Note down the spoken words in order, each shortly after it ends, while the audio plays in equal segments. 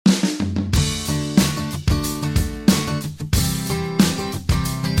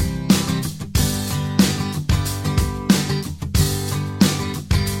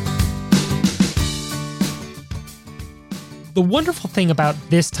The wonderful thing about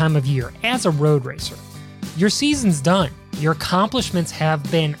this time of year as a road racer, your season's done. Your accomplishments have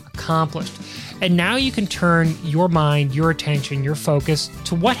been accomplished. And now you can turn your mind, your attention, your focus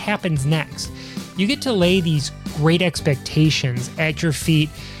to what happens next. You get to lay these great expectations at your feet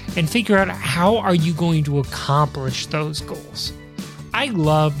and figure out how are you going to accomplish those goals. I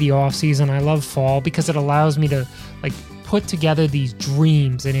love the off season. I love fall because it allows me to put together these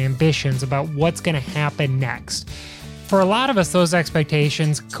dreams and ambitions about what's going to happen next. For a lot of us, those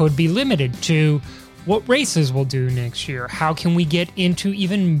expectations could be limited to what races we'll do next year. How can we get into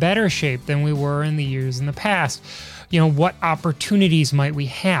even better shape than we were in the years in the past? What opportunities might we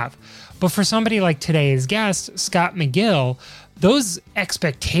have? But for somebody like today's guest, Scott McGill, those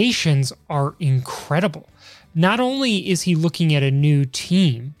expectations are incredible. Not only is he looking at a new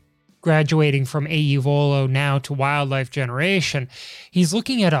team, graduating from AE Volo now to Wildlife Generation, he's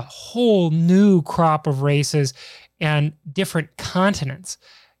looking at a whole new crop of races and different continents.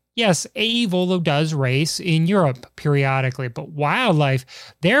 Yes, AE Volo does race in Europe periodically, but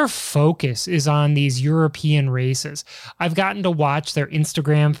Wildlife, their focus is on these European races. I've gotten to watch their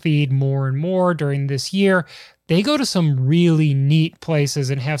Instagram feed more and more during this year. They go to some really neat places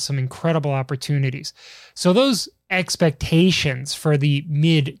and have some incredible opportunities. So those expectations for the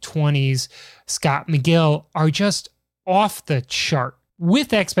mid-20s Scott McGill are just off the chart.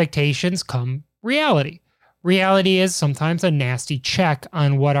 With expectations come reality. Reality is sometimes a nasty check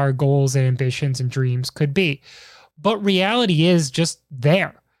on what our goals and ambitions and dreams could be. But reality is just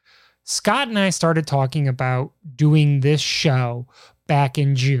there. Scott and I started talking about doing this show back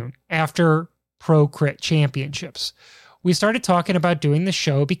in June after Pro Crit Championships. We started talking about doing the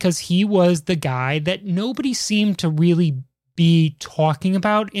show because he was the guy that nobody seemed to really be talking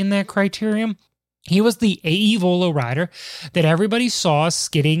about in that criterium. He was the AE Volo rider that everybody saw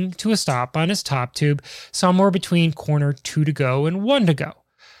skidding to a stop on his top tube somewhere between corner 2 to go and 1 to go.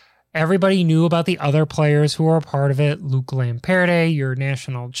 Everybody knew about the other players who were a part of it. Luke Lamperde, your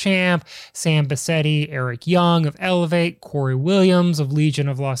national champ, Sam Bassetti, Eric Young of Elevate, Corey Williams of Legion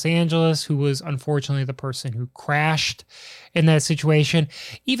of Los Angeles, who was unfortunately the person who crashed in that situation.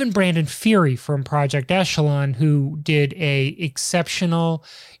 Even Brandon Fury from Project Echelon, who did a exceptional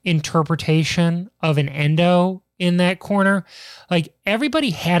interpretation of an endo in that corner. Everybody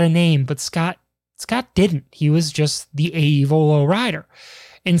had a name, but Scott didn't. He was just the AE Volo rider.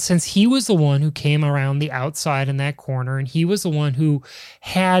 And since he was the one who came around the outside in that corner, and he was the one who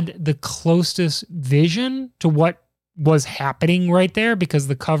had the closest vision to what was happening right there, because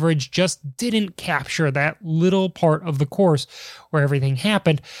the coverage just didn't capture that little part of the course where everything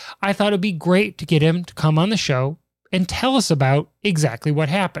happened, I thought it'd be great to get him to come on the show and tell us about exactly what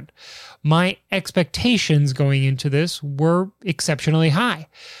happened. My expectations going into this were exceptionally high,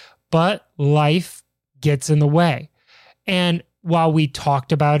 but life gets in the way. And while we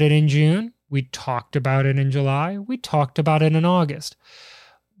talked about it in June, we talked about it in July, we talked about it in August,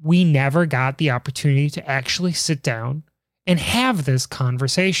 we never got the opportunity to actually sit down and have this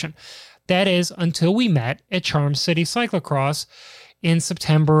conversation. That is, until we met at Charm City Cyclocross in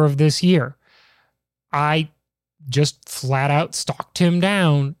September of this year. I just flat out stalked him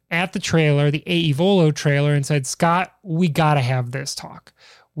down at the trailer, the AE Volo trailer, and said, Scott, we got to have this talk.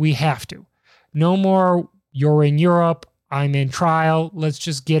 We have to. No more, you're in Europe, I'm in trial, let's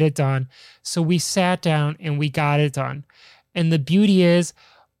just get it done. So we sat down and we got it done. And the beauty is,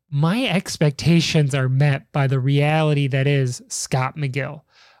 my expectations are met by the reality that is Scott McGill.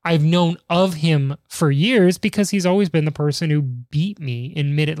 I've known of him for years because he's always been the person who beat me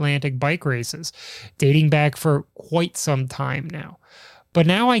in Mid-Atlantic bike races, dating back for quite some time now. But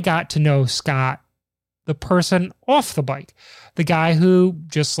now I got to know Scott, the person off the bike, the guy who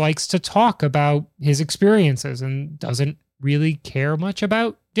just likes to talk about his experiences and doesn't really care much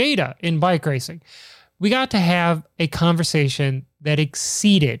about data in bike racing. We got to have a conversation that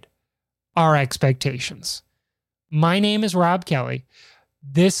exceeded our expectations. My name is Rob Kelly.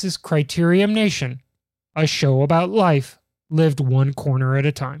 This is Criterium Nation, a show about life lived one corner at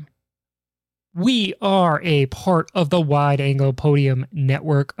a time. We are a part of the Wide Angle Podium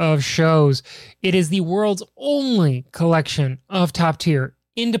network of shows. It is the world's only collection of top-tier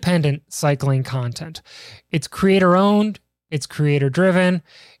independent cycling content. It's creator-owned, it's creator-driven,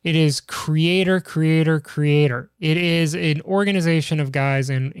 it is creator. It is an organization of guys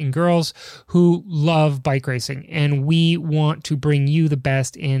and girls who love bike racing, and we want to bring you the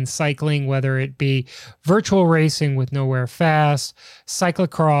best in cycling, whether it be virtual racing with Nowhere Fast,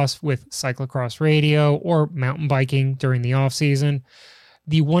 cyclocross with Cyclocross Radio, or mountain biking during the off-season,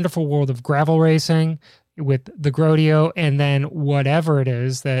 the wonderful world of gravel racing with the Grodio, and then whatever it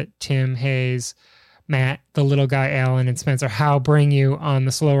is that Tim Hayes Matt, the little guy, Alan, and Spencer Howe bring you on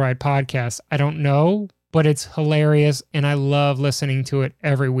the Slow Ride podcast. I don't know, but it's hilarious, and I love listening to it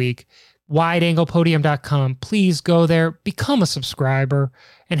every week. WideAnglePodium.com. Please go there, become a subscriber,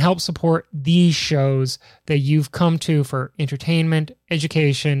 and help support these shows that you've come to for entertainment,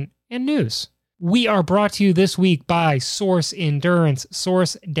 education, and news. We are brought to you this week by Source Endurance,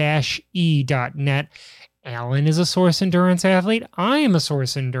 source-e.net. Alan is a Source Endurance athlete. I am a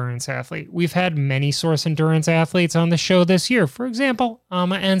Source Endurance athlete. We've had many Source Endurance athletes on the show this year. For example,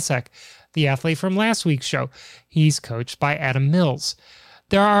 Ama Ensek, the athlete from last week's show. He's coached by Adam Mills.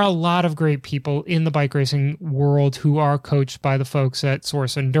 There are a lot of great people in the bike racing world who are coached by the folks at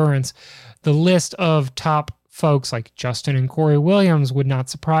Source Endurance. The list of top folks like Justin and Corey Williams would not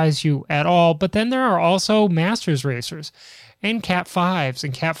surprise you at all, but then there are also masters racers and Cat 5s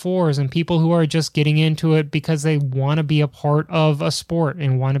and Cat 4s and people who are just getting into it because they want to be a part of a sport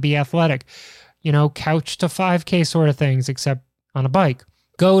and want to be athletic. You know, couch to 5K sort of things, except on a bike.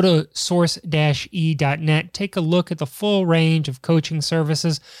 Go to source-e.net, take a look at the full range of coaching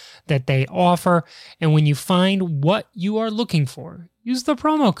services that they offer, and when you find what you are looking for, use the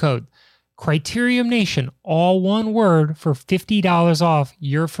promo code Criterium Nation, all one word, for $50 off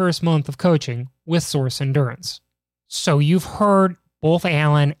your first month of coaching with Source Endurance. So you've heard both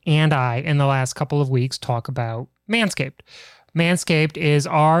Alan and I in the last couple of weeks talk about Manscaped. Manscaped is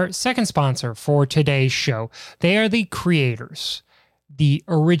our second sponsor for today's show. They are the creators, the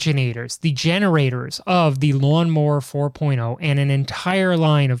originators, the generators of the Lawnmower 4.0 and an entire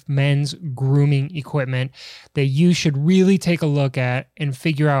line of men's grooming equipment that you should really take a look at and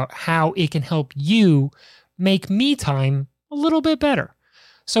figure out how it can help you make me time a little bit better.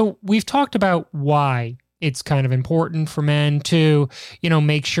 So we've talked about why it's kind of important for men to,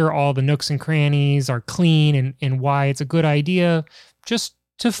 make sure all the nooks and crannies are clean and why it's a good idea just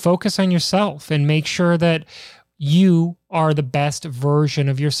to focus on yourself and make sure that you are the best version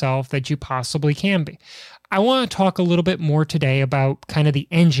of yourself that you possibly can be. I want to talk a little bit more today about kind of the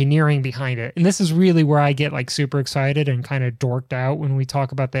engineering behind it. And this is really where I get super excited and kind of dorked out when we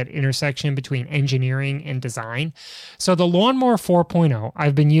talk about that intersection between engineering and design. So the Lawnmower 4.0,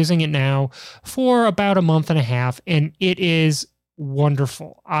 I've been using it now for about a month and a half, and it is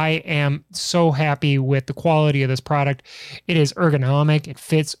wonderful. I am so happy with the quality of this product. It is ergonomic. It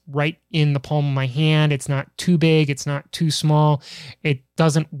fits right in the palm of my hand. It's not too big. It's not too small. It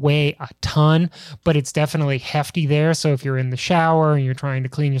doesn't weigh a ton, but it's definitely hefty there. So if you're in the shower and you're trying to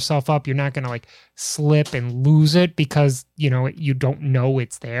clean yourself up, you're not going to slip and lose it because, you don't know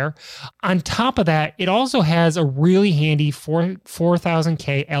it's there. On top of that, it also has a really handy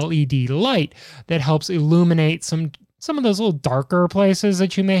 4000K LED light that helps illuminate some of those little darker places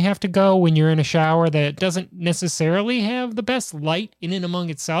that you may have to go when you're in a shower that doesn't necessarily have the best light in and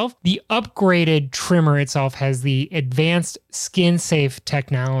among itself. The upgraded trimmer itself has the advanced skin-safe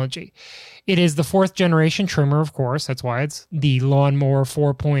technology. It is the 4th generation trimmer, of course. That's why it's the Lawnmower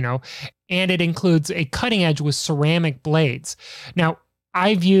 4.0. And it includes a cutting edge with ceramic blades. Now,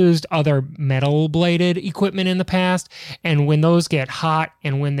 I've used other metal bladed equipment in the past, and when those get hot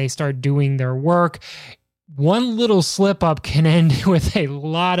and when they start doing their work, one little slip up can end with a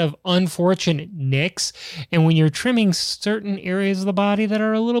lot of unfortunate nicks. And when you're trimming certain areas of the body that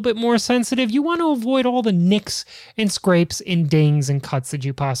are a little bit more sensitive, you want to avoid all the nicks and scrapes and dings and cuts that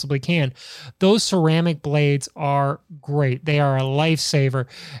you possibly can. Those ceramic blades are great. They are a lifesaver.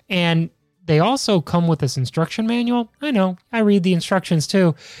 And they also come with this instruction manual. I know, I read the instructions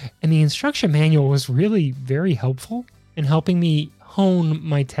too. And the instruction manual was really very helpful in helping me hone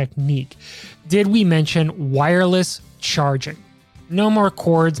my technique. Did we mention wireless charging? No more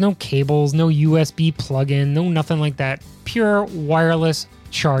cords, no cables, no USB plug-in, no nothing like that. Pure wireless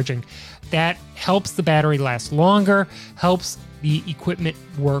charging. That helps the battery last longer, helps the equipment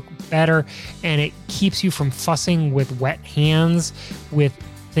work better, and it keeps you from fussing with wet hands, with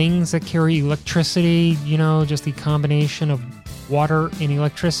things that carry electricity, just the combination of water and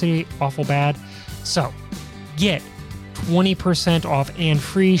electricity, awful bad. So, get 20% off and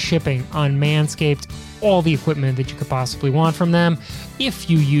free shipping on Manscaped, all the equipment that you could possibly want from them, if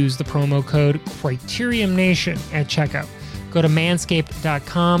you use the promo code Criterium Nation at checkout. Go to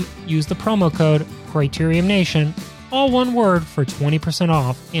manscaped.com, use the promo code Criterium Nation, all one word, for 20%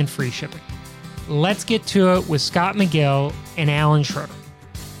 off and free shipping. Let's get to it with Scott McGill and Alan Schroeder.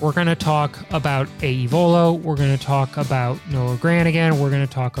 We're going to talk about AE Volo. We're going to talk about Noah Granigan. We're going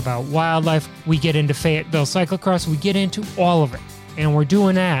to talk about wildlife. We get into Fayetteville Cyclocross. We get into all of it. And we're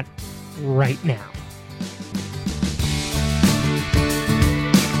doing that right now.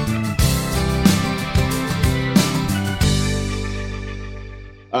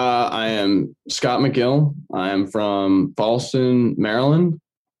 I am Scott McGill. I am from Boston, Maryland,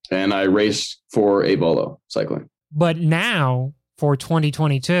 and I race for Avolo Cycling. But now for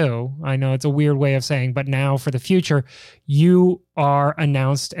 2022, I know it's a weird way of saying, but now for the future, you are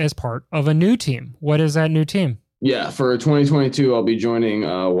announced as part of a new team. What is that new team? Yeah, for 2022, I'll be joining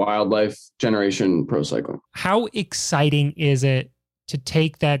Wildlife Generation Pro Cycling. How exciting is it to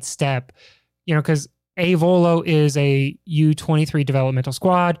take that step? You know, because Avolo is a U23 developmental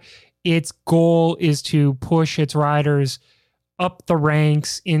squad. Its goal is to push its riders up the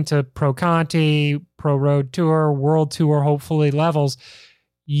ranks into Pro Conti, Pro Road Tour, World Tour, hopefully levels.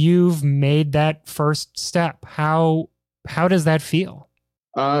 You've made that first step. How does that feel?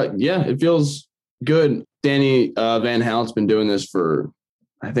 Yeah, it feels good. Danny Van Hout's been doing this for,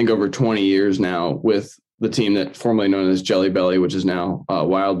 I think, over 20 years now with the team that formerly known as Jelly Belly, which is now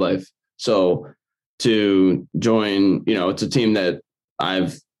Wildlife. So to join, it's a team that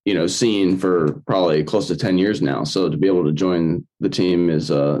I've, seen for probably close to 10 years now. So to be able to join the team is,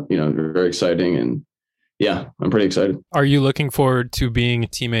 very exciting. And yeah, I'm pretty excited. Are you looking forward to being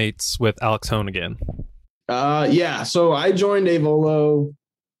teammates with Alex Hone again? Yeah. So I joined Avolo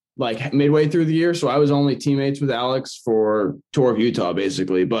like midway through the year. So I was only teammates with Alex for Tour of Utah,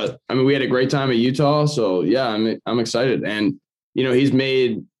 basically. But I mean, we had a great time at Utah. So yeah, I'm excited. And,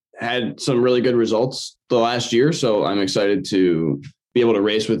 he's had some really good results the last year. So I'm excited to be able to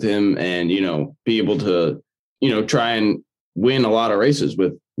race with him and, be able to, try and win a lot of races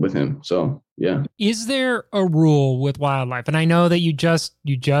with him. So, yeah. Is there a rule with Wildlife? And I know that you just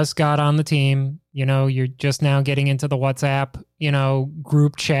got on the team, you're just now getting into the WhatsApp,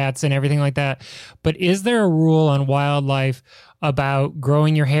 group chats and everything like that. But is there a rule on Wildlife about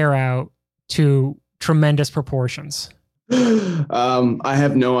growing your hair out to tremendous proportions? I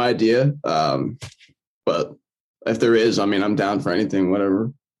have no idea. But if there is, I mean, I'm down for anything,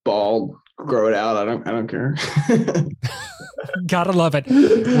 whatever. Bald, grow it out. I don't care. Gotta love it.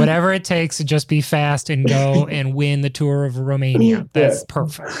 Whatever it takes to just be fast and go and win the Tour of Romania. That's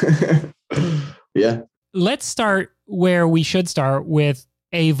perfect. Yeah. Let's start where we should start with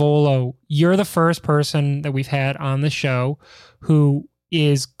Avolo. You're the first person that we've had on the show who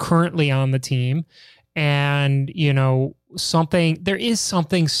is currently on the team. And, there is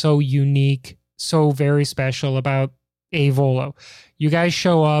something so unique, so very special about Avolo. You guys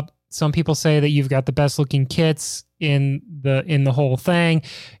show up. Some people say that you've got the best looking kits in the whole thing.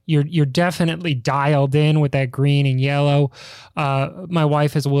 You're definitely dialed in with that green and yellow. My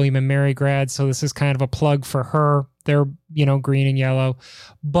wife is a William and Mary grad, so this is kind of a plug for her. They're, green and yellow.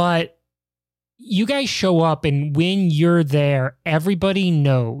 But you guys show up, and when you're there, everybody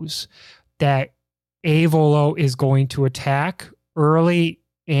knows that Avolo is going to attack early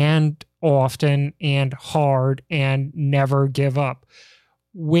and often and hard and never give up.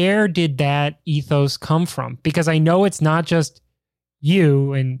 Where did that ethos come from? Because I know it's not just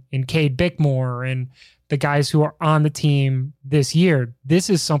you and Cade Bickmore and the guys who are on the team this year. This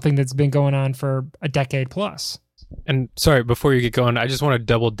is something that's been going on for a decade plus. And sorry, before you get going, I just want to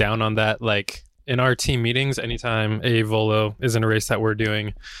double down on that. Like, in our team meetings, anytime Avolo is in a race that we're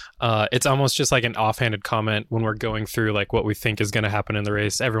doing, it's almost just like an offhanded comment when we're going through like what we think is going to happen in the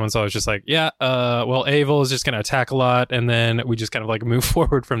race. Everyone's always just like, well, Avolo is just going to attack a lot, and then we just kind of like move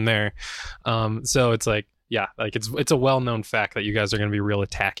forward from there. So it's like, yeah, like it's a well-known fact that you guys are going to be real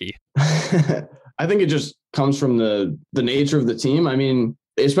attacky. I think it just comes from the nature of the team. I mean,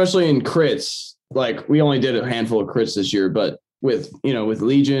 especially in crits, like we only did a handful of crits this year, but with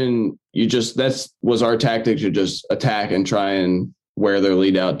Legion, was our tactic to just attack and try and wear their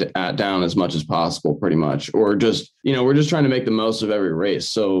lead down as much as possible, pretty much, or just, we're just trying to make the most of every race.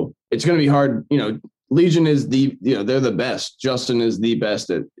 So it's going to be hard. Legion is they're the best. Justin is the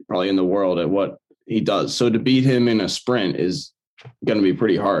best probably in the world at what he does. So to beat him in a sprint is going to be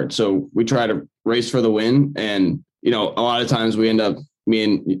pretty hard. So we try to race for the win. And, a lot of times we end up, me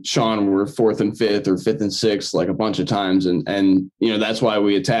and Sean were 4th and 5th or 5th and 6th, like a bunch of times. And that's why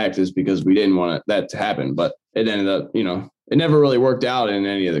we attacked, is because we didn't want that to happen. But it ended up, it never really worked out in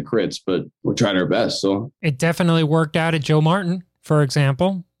any of the crits, but we're trying our best. So it definitely worked out at Joe Martin, for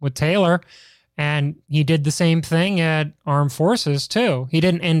example, with Taylor. And he did the same thing at Armed Forces too. He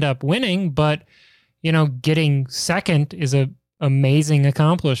didn't end up winning, but, getting second is a amazing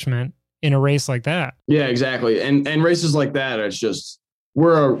accomplishment in a race like that. Yeah, exactly. And races like that, it's just,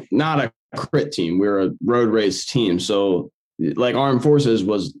 we're not a crit team. We're a road race team. So like Armed Forces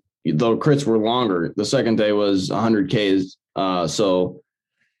the crits were longer. The second day was 100 Ks. So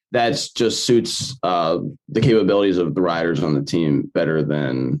that's just suits the capabilities of the riders on the team better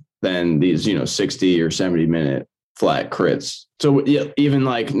than these, 60 or 70 minute flat crits. So yeah, even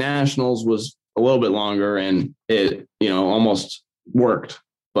like nationals was a little bit longer, and it almost worked,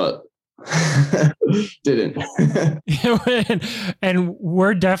 but didn't. And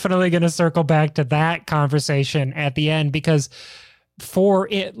we're definitely going to circle back to that conversation at the end, because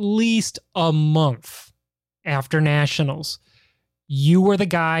for at least a month after nationals, you were the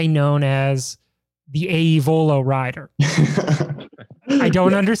guy known as the AE Volo rider. I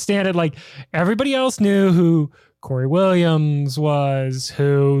don't understand it. Like, everybody else knew who Corey Williams was,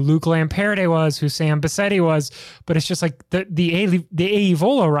 who Luke Lamperde was, who Sam Bassetti was, but it's just like the AE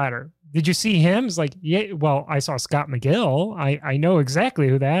Volo rider. Did you see him? It's like, yeah, well, I saw Scott McGill. I know exactly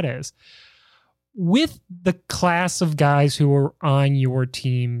who that is. With the class of guys who were on your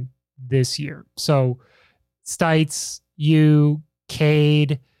team this year, so Stites, you,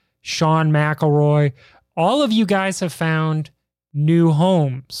 Cade, Sean McElroy, all of you guys have found new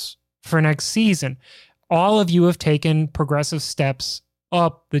homes for next season. All of you have taken progressive steps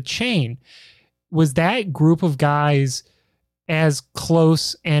up the chain. Was that group of guys as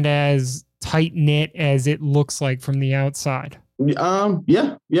close and as tight-knit as it looks like from the outside?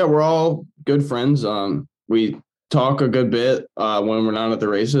 Yeah, we're all good friends. We talk a good bit when we're not at the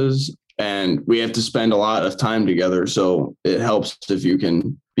races, and we have to spend a lot of time together. So it helps if you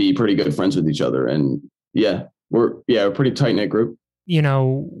can be pretty good friends with each other. And we're a pretty tight-knit group.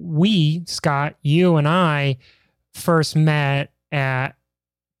 We, Scott, you and I first met at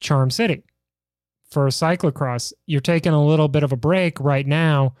Charm City for cyclocross. You're taking a little bit of a break right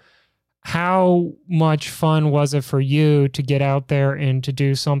now. How much fun was it for you to get out there and to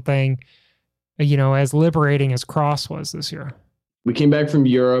do something, as liberating as cross was this year? We came back from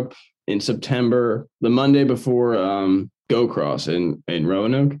Europe in September, the Monday before Go Cross in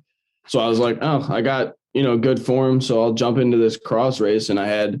Roanoke. So I was like, oh, I got, good form, so I'll jump into this cross race. And I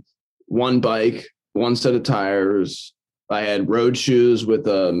had one bike, one set of tires. I had road shoes with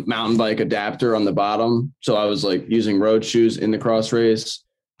a mountain bike adapter on the bottom. So I was like using road shoes in the cross race.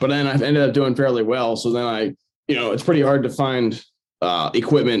 But then I ended up doing fairly well. So then it's pretty hard to find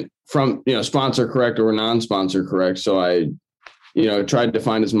equipment from, sponsor correct or non-sponsor correct. So I, tried to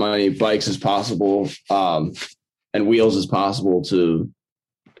find as many bikes as possible and wheels as possible to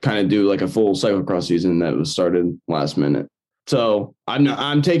kind of do like a full cyclocross season that was started last minute. So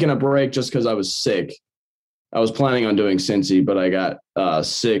I'm taking a break just because I was sick. I was planning on doing Cincy, but I got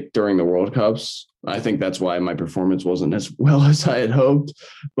sick during the World Cups. I think that's why my performance wasn't as well as I had hoped,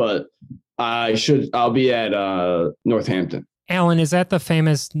 but I'll be at Northampton. Alan, is that the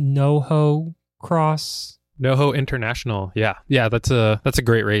famous NoHo cross? NoHo International. Yeah. That's a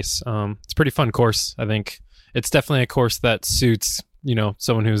great race. It's a pretty fun course. I think it's definitely a course that suits,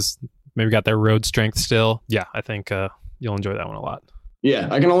 someone who's maybe got their road strength still. Yeah. I think you'll enjoy that one a lot. Yeah.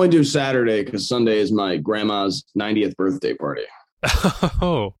 I can only do Saturday because Sunday is my grandma's 90th birthday party.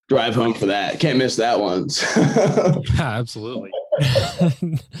 Oh, drive home for that. Can't miss that one. Yeah, absolutely.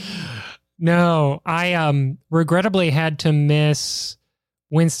 No, I regrettably had to miss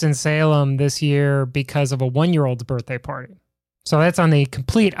Winston-Salem this year because of a 1-year-old's birthday party. So that's on the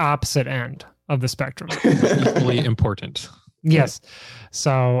complete opposite end of the spectrum. Equally important. Yes.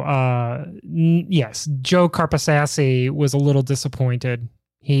 So, yes, Joe Carpasassi was a little disappointed.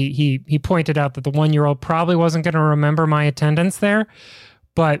 He pointed out that the 1-year-old probably wasn't going to remember my attendance there,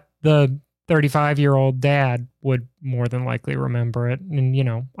 but the 35-year-old dad would more than likely remember it.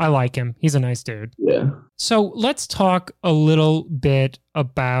 And, I like him. He's a nice dude. Yeah. So let's talk a little bit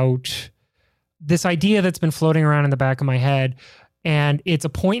about this idea that's been floating around in the back of my head. And it's a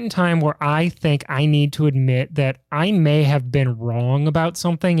point in time where I think I need to admit that I may have been wrong about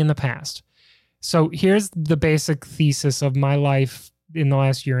something in the past. So here's the basic thesis of my life in the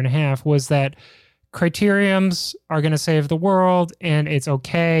last year and a half was that criteriums are going to save the world, and it's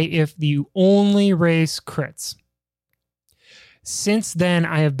okay if you only race crits. Since then,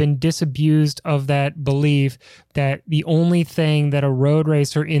 I have been disabused of that belief that the only thing that a road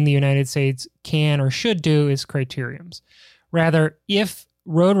racer in the United States can or should do is criteriums. Rather, if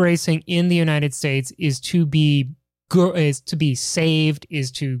road racing in the United States is to be saved,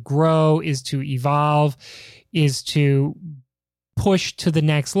 is to grow, is to evolve, is to push to the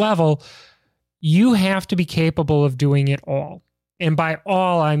next level, you have to be capable of doing it all. And by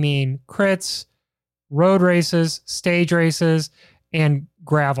all, I mean crits, road races, stage races, and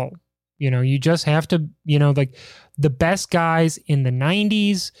gravel. You just have to, like the best guys in the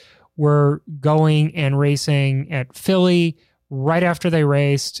 90s were going and racing at Philly right after they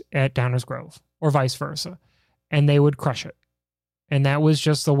raced at Downers Grove or vice versa. And they would crush it. And that was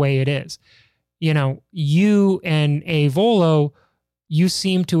just the way it is. You and A Volo, you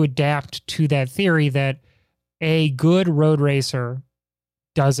seem to adapt to that theory that a good road racer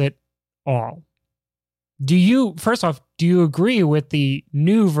does it all. First off, do you agree with the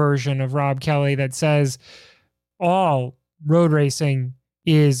new version of Rob Kelly that says all road racing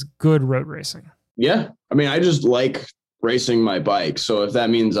is good road racing? Yeah. I mean, I just like racing my bike. So if that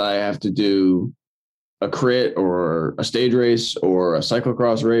means I have to do a crit or a stage race or a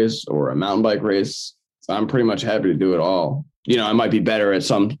cyclocross race or a mountain bike race, I'm pretty much happy to do it all. I might be better at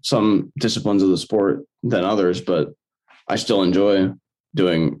some disciplines of the sport than others, but I still enjoy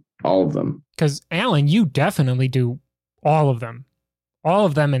doing all of them. Because Alan, you definitely do all of them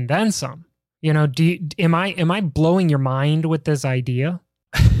and then some. Am I blowing your mind with this idea?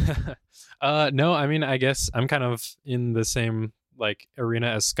 No, I mean, I guess I'm kind of in the same arena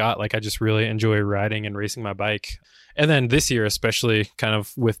as Scott. I just really enjoy riding and racing my bike. And then this year, especially kind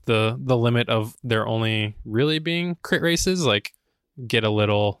of with the limit of there only really being crit races, get a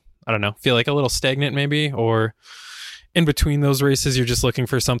little, I don't know, feel like a little stagnant maybe, or in between those races, you're just looking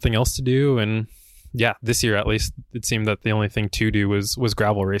for something else to do. And yeah, this year, at least, it seemed that the only thing to do was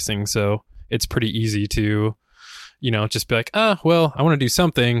gravel racing. So it's pretty easy to, just be like, well, I want to do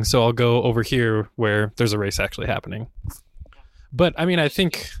something, so I'll go over here where there's a race actually happening. But I mean, I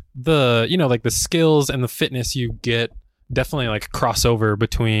think the skills and the fitness you get definitely cross over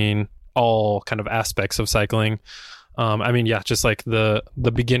between all kind of aspects of cycling. I mean, yeah, just the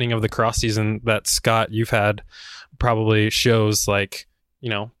beginning of the cross season that Scott, you've had probably shows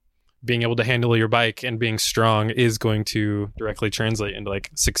being able to handle your bike and being strong is going to directly translate into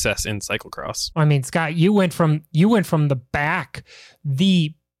success in cyclocross. I mean, Scott, you went from the back of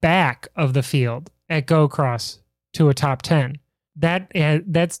the field at GoCross to a top 10.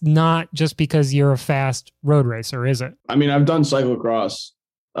 That's not just because you're a fast road racer, is it? I mean, I've done cyclocross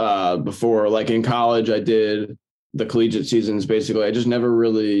before. In college, I did the collegiate seasons. Basically, I just never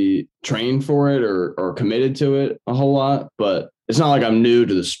really trained for it or committed to it a whole lot. But it's not like I'm new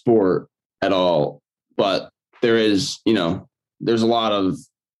to the sport at all. But there's a lot of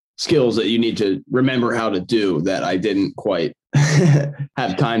skills that you need to remember how to do that I didn't quite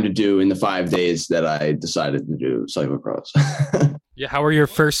have time to do in the 5 days that I decided to do cyclocross. Yeah, how were your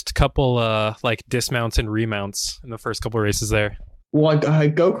first couple dismounts and remounts in the first couple of races there? Well, I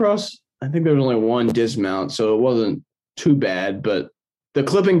GoCross, I think there was only one dismount, so it wasn't too bad. But the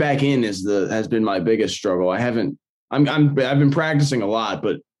clipping back in has been my biggest struggle. I've been practicing a lot,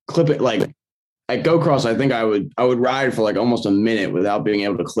 but clipping at GoCross, I think I would ride for almost a minute without being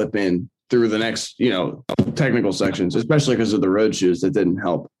able to clip in through the next, technical sections, especially because of the road shoes. That didn't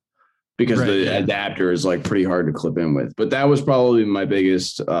help because adapter is like pretty hard to clip in with. But that was probably my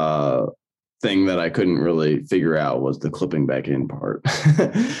biggest thing that I couldn't really figure out was the clipping back in part.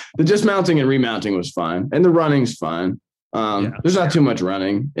 The dismounting and remounting was fine, and the running's fine. There's not too much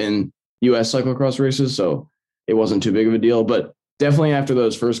running in U.S. cyclocross races, so it wasn't too big of a deal. But definitely after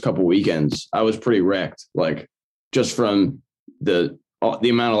those first couple weekends, I was pretty wrecked, like just from the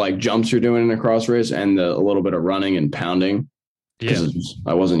amount of like jumps you're doing in a cross race and a little bit of running and pounding. Yeah,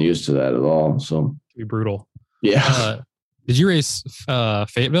 I wasn't used to that at all. So be brutal. Yeah. Did you race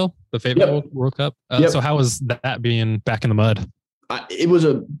Fayetteville, the Fayetteville World Cup? So how was that being back in the mud? It was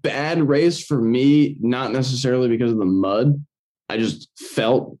a bad race for me, not necessarily because of the mud. I just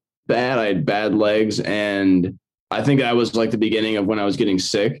felt bad. I had bad legs, and I think that was like the beginning of when I was getting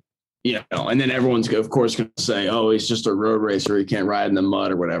sick. And then everyone's of course going to say, "Oh, he's just a road racer. He can't ride in the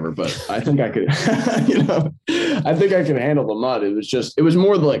mud or whatever." But I think I could, I think I can handle the mud. It was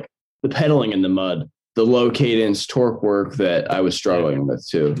more like the pedaling in the mud, the low cadence torque work that I was struggling with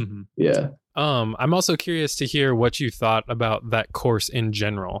too. Mm-hmm. Yeah. I'm also curious to hear what you thought about that course in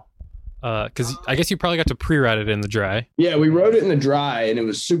general. Because I guess you probably got to pre-ride it in the dry. Yeah, we rode it in the dry, and it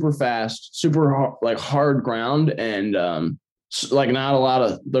was super fast, super hard ground, and not a lot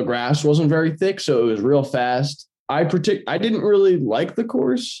of the grass wasn't very thick, so it was real fast. I didn't really like the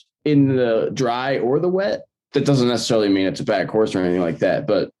course in the dry or the wet. That doesn't necessarily mean it's a bad course or anything like that,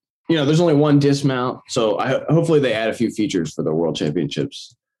 but there's only one dismount, so hopefully they add a few features for the World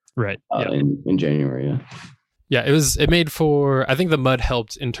Championships. Right. In January. Yeah. Yeah, it made for, I think the mud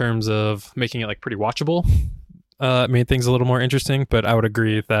helped in terms of making it like pretty watchable. It made things a little more interesting, but I would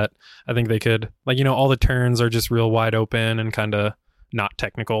agree that I think they could, all the turns are just real wide open and kind of not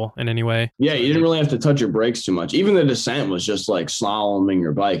technical in any way. Yeah, you didn't really have to touch your brakes too much. Even the descent was just like slaloming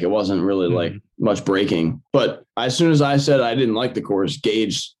your bike. It wasn't really like much braking. But as soon as I said I didn't like the course,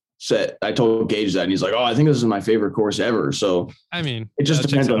 I told Gage that, and he's like, "Oh, I think this is my favorite course ever." So, I mean, it just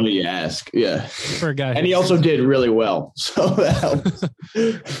depends on who you ask. Yeah. For a guy. And he also did really well. So that helps.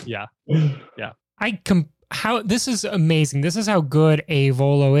 Yeah. This is amazing. This is how good a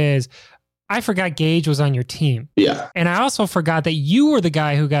Volo is. I forgot Gage was on your team. Yeah. And I also forgot that you were the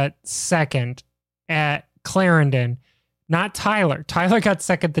guy who got second at Clarendon, not Tyler. Tyler got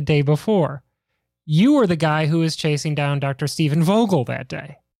second the day before. You were the guy who was chasing down Dr. Stephen Vogel that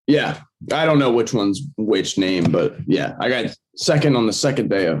day. Yeah. I don't know which one's which name, but yeah, I got second on the second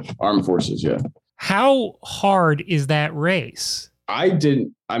day of Armed Forces. Yeah. How hard is that race?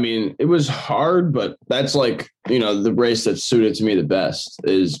 It was hard, but that's like, the race that's suited to me the best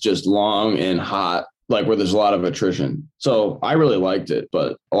is just long and hot, like where there's a lot of attrition. So I really liked it,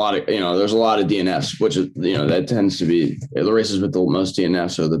 but there's a lot of DNFs, which is, that tends to be the races with the most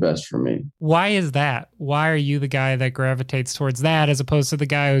DNFs are the best for me. Why is that? Why are you the guy that gravitates towards that as opposed to the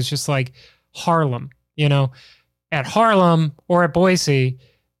guy who's just like Harlem, at Harlem or at Boise,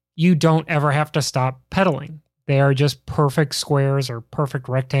 you don't ever have to stop pedaling. They are just perfect squares or perfect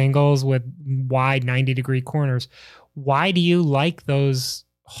rectangles with wide 90-degree corners. Why do you like those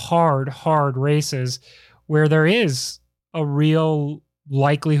hard races where there is a real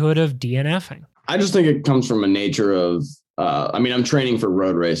likelihood of DNFing? I just think it comes from a nature of, I'm training for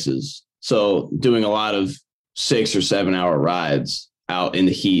road races. So doing a lot of 6 or 7 hour rides out in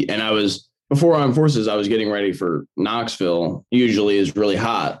the heat. And before Armed Forces, I was getting ready for Knoxville, usually is really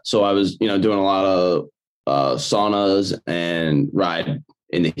hot. So I was, doing a lot of saunas and ride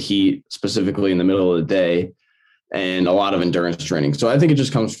in the heat, specifically in the middle of the day, and a lot of endurance training. So I think it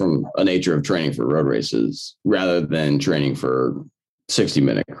just comes from a nature of training for road races rather than training for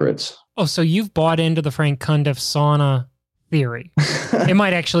 60-minute crits. Oh, so you've bought into the Frank Cundiff sauna theory. It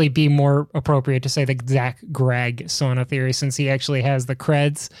might actually be more appropriate to say the Zach Gregg sauna theory, since he actually has the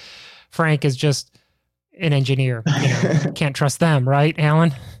creds. Frank is just an engineer. Can't trust them, right,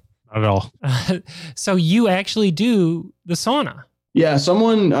 Alan? Not at all. So you actually do the sauna? Yeah,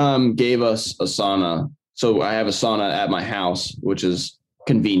 someone gave us a sauna. So I have a sauna at my house, which is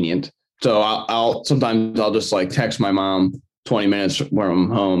convenient. So I'll sometimes just like text my mom 20 minutes when I'm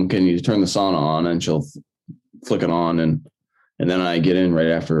home. Can you turn the sauna on? And she'll flick it on, and then I get in right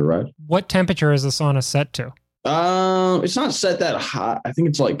after a ride. What temperature is the sauna set to? It's not set that hot. I think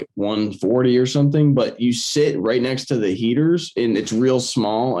it's like 140 or something, but you sit right next to the heaters and it's real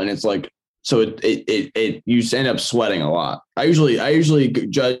small, and it's like, so it you end up sweating a lot. I usually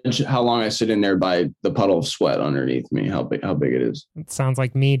judge how long I sit in there by the puddle of sweat underneath me, how big it is. It sounds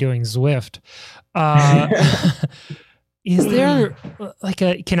like me doing Zwift. Is there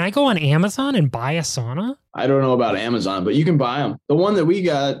can I go on Amazon and buy a sauna? I don't know about Amazon, but you can buy them. The one that we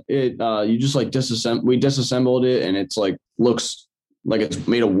got, you just like we disassembled it, and it's like looks like it's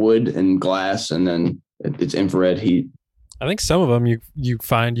made of wood and glass, and then it's infrared heat. I think some of them you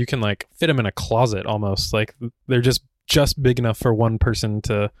find you can like fit them in a closet almost, like they're just big enough for one person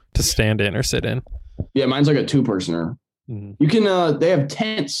to stand in or sit in. Yeah, mine's like a 2-personer. Mm-hmm. You can they have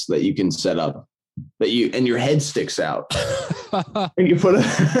tents that you can set up and your head sticks out. And you put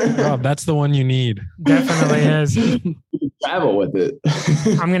Rob, that's the one you need. Definitely is. You travel with it.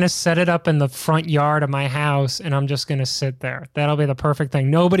 I'm going to set it up in the front yard of my house, and I'm just going to sit there. That'll be the perfect thing.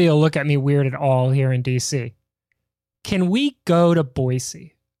 Nobody will look at me weird at all here in DC. Can we go to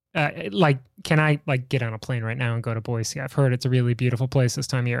Boise? Can I get on a plane right now and go to Boise? I've heard it's a really beautiful place this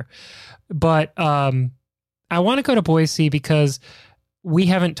time of year. But I want to go to Boise because we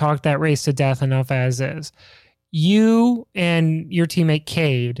haven't talked that race to death enough as is. You and your teammate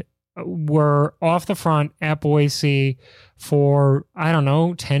Cade were off the front at Boise for,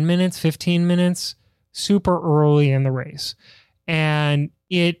 10 minutes, 15 minutes, super early in the race. And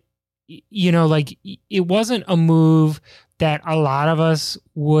it wasn't a move that a lot of us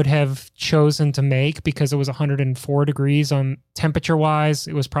would have chosen to make because it was 104 degrees on temperature wise.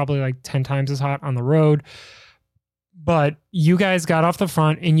 It was probably like 10 times as hot on the road. But you guys got off the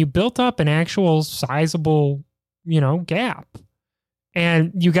front and you built up an actual sizable, gap.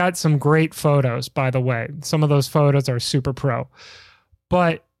 And you got some great photos, by the way. Some of those photos are super pro.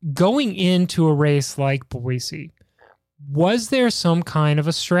 But going into a race like Boise, was there some kind of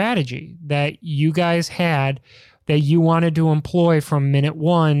a strategy that you guys had that you wanted to employ from minute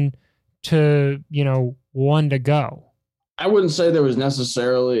 1 to, 1 to go? I wouldn't say there was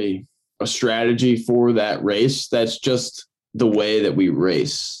necessarily a strategy for that race. That's just the way that we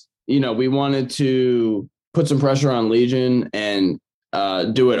race. We wanted to put some pressure on Legion and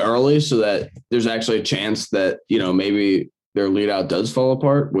do it early so that there's actually a chance that, maybe their lead out does fall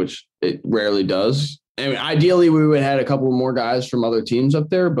apart, which it rarely does. I mean, ideally we would have had a couple more guys from other teams up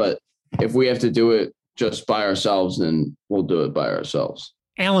there, but if we have to do it just by ourselves, then we'll do it by ourselves.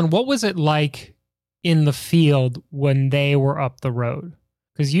 Alan, what was it like in the field when they were up the road?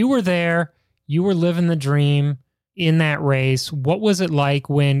 Because you were there, you were living the dream. in that race. What was it like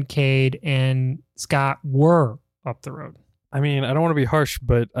when Cade and Scott were up the road? I mean, I don't want to be harsh,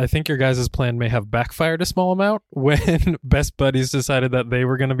 but I think your guys' plan may have backfired a small amount when Best Buddies decided that they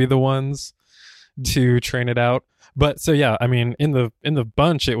were going to be the ones to train it out. But so yeah, I mean, in the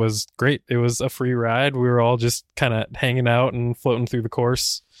bunch, it was great. It was a free ride. We were all just kind of hanging out and floating through the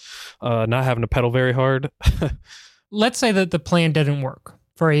course, not having to pedal very hard. Let's say that the plan didn't work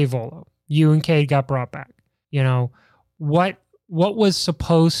for a Volo. You and Cade got brought back. You know, what was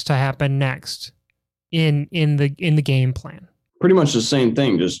supposed to happen next in the game plan? Pretty much the same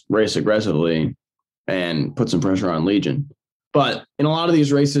thing, just race aggressively and put some pressure on Legion. But in a lot of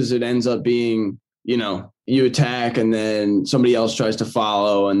these races, it ends up being, you know, you attack and then somebody else tries to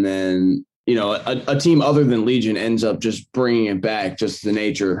follow, and then, you know, a team other than Legion ends up just bringing it back, just the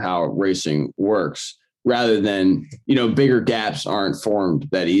nature of how racing works, rather than, you know, bigger gaps aren't formed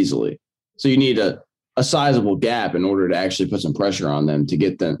that easily. So you need a sizable gap in order to actually put some pressure on them to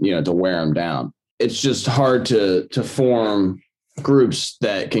get them, you know, to wear them down. It's just hard to form groups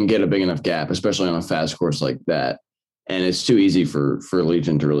that can get a big enough gap, especially on a fast course like that. And it's too easy for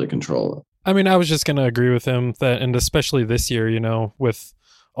Legion to really control it. I mean, I was just going to agree with him that, and especially this year, you know, with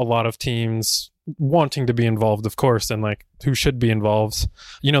a lot of teams wanting to be involved, of course, and like who should be involved,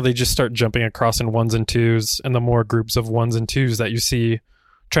 you know, they just start jumping across in ones and twos, and the more groups of ones and twos that you see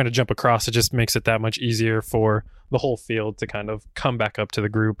trying to jump across, it just makes it that much easier for the whole field to kind of come back up to the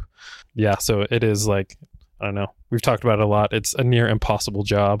group. Yeah, so it is like, I don't know, we've talked about it a lot. It's a near impossible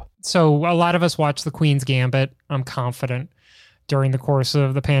job. So a lot of us watched the Queen's Gambit, I'm confident, during the course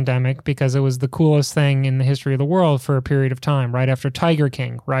of the pandemic, because it was the coolest thing in the history of the world for a period of time, right after Tiger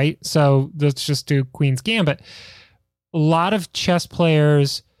King, right? So let's just do Queen's Gambit. A lot of chess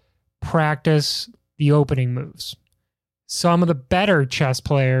players practice the opening moves. Some of the better chess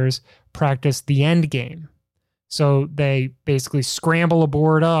players practice the end game. So they basically scramble a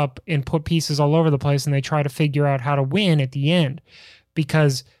board up and put pieces all over the place, and they try to figure out how to win at the end.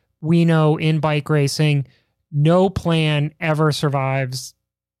 Because we know in bike racing, no plan ever survives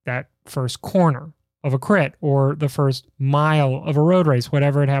that first corner of a crit or the first mile of a road race,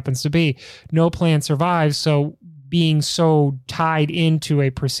 whatever it happens to be. No plan survives. So being so tied into a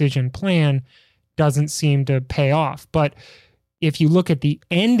precision plan doesn't seem to pay off. But if you look at the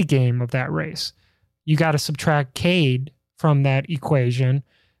end game of that race, you got to subtract Cade from that equation.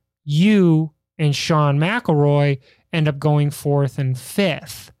 You and Sean McElroy end up going 4th and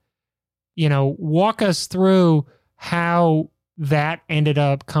 5th. You know, walk us through how that ended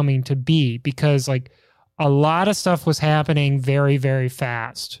up coming to be, because like a lot of stuff was happening very, very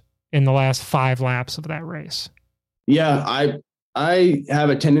fast in the last 5 laps of that race. Yeah, I have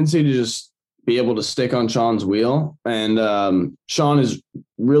a tendency to just be able to stick on Sean's wheel, and Sean is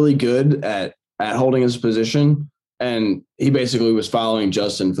really good at holding his position, and he basically was following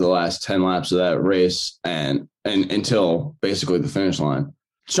Justin for the last 10 laps of that race and until basically the finish line.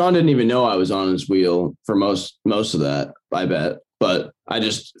 Sean didn't even know I was on his wheel for most of that, I bet, but I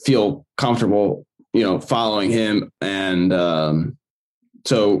just feel comfortable, you know, following him. And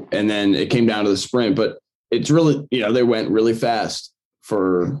and then it came down to the sprint, but it's really, you know, they went really fast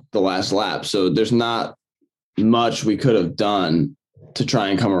for the last lap. So there's not much we could have done to try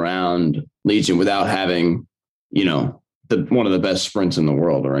and come around Legion without having, you know, one of the best sprints in the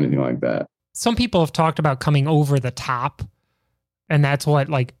world or anything like that. Some people have talked about coming over the top, and that's what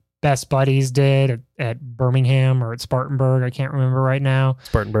like Best Buddies did at Birmingham or at Spartanburg. I can't remember right now.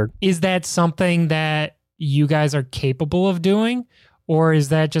 Spartanburg. Is that something that you guys are capable of doing, or is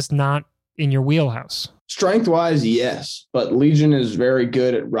that just not in your wheelhouse? Strength-wise, yes, but Legion is very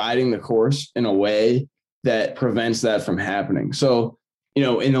good at riding the course in a way that prevents that from happening. So, you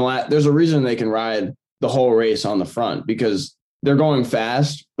know, there's a reason they can ride the whole race on the front, because they're going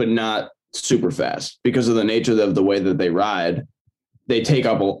fast, but not super fast because of the nature of the way that they ride. They take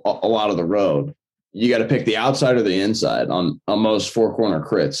up a lot of the road. You got to pick the outside or the inside on most 4-corner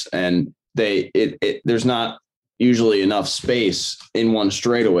crits. And there's not usually enough space in one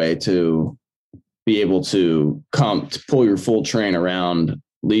straightaway to be able to pull your full train around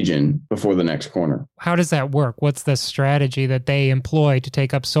Legion before the next corner. How does that work? What's the strategy that they employ to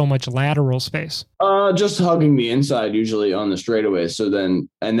take up so much lateral space? Just hugging the inside usually on the straightaway.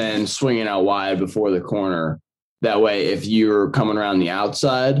 And then swinging out wide before the corner. That way, if you're coming around the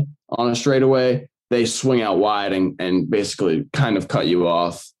outside on a straightaway, they swing out wide and basically kind of cut you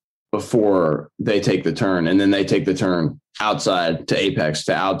off before they take the turn. And then they take the turn outside to apex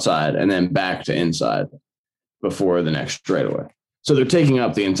to outside and then back to inside before the next straightaway. So they're taking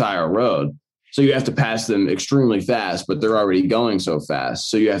up the entire road. So you have to pass them extremely fast, but they're already going so fast.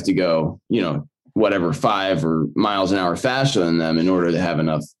 So you have to go, you know, whatever 5 or miles an hour faster than them in order to have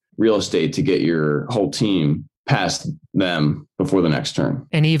enough real estate to get your whole team past them before the next turn.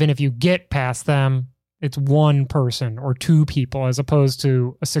 And even if you get past them, it's one person or 2 people as opposed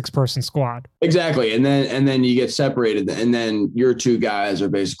to a 6-person squad. Exactly. And then you get separated, and then your 2 guys are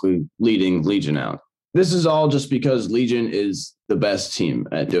basically leading Legion out. This is all just because Legion is the best team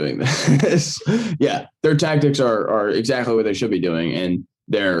at doing this. Yeah, their tactics are exactly what they should be doing, and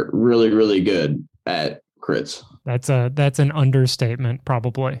they're really, really good at crits. That's an understatement,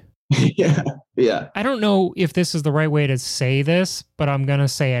 probably. Yeah. I don't know if this is the right way to say this, but I'm going to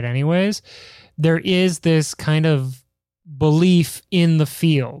say it anyways. There is this kind of belief in the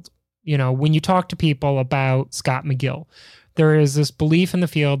field. You know, when you talk to people about Scott McGill, there is this belief in the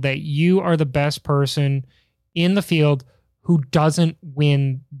field that you are the best person in the field who doesn't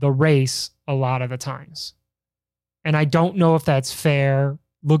win the race a lot of the times. And I don't know if that's fair.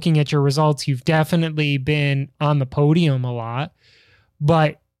 Looking at your results, you've definitely been on the podium a lot,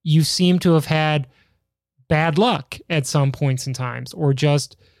 but you seem to have had bad luck at some points in times, or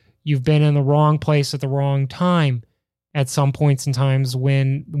just you've been in the wrong place at the wrong time at some points in times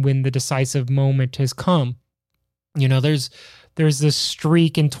when the decisive moment has come. You know, there's this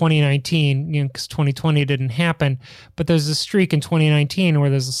streak in 2019, you know, because 2020 didn't happen, but there's a streak in 2019 where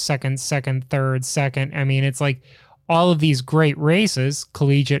there's a second, third, second. I mean, it's like all of these great races,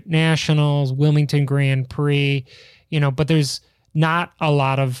 Collegiate Nationals, Wilmington Grand Prix, you know, but there's not a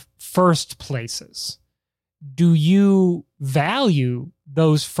lot of first places. Do you value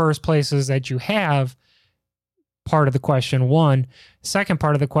those first places that you have? Part of the question, one. Second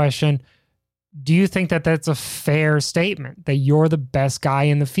part of the question, do you think that that's a fair statement, that you're the best guy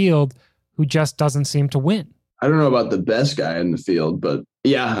in the field who just doesn't seem to win? I don't know about the best guy in the field, but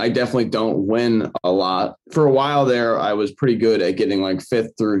yeah, I definitely don't win a lot. For a while there, I was pretty good at getting like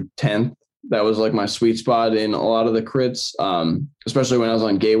 5th through 10th. That was like my sweet spot in a lot of the crits, especially when I was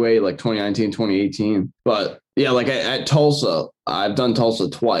on Gateway, like 2019, 2018. But yeah, like at Tulsa, I've done Tulsa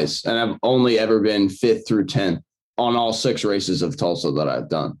twice, and I've only ever been 5th through 10th on all 6 races of Tulsa that I've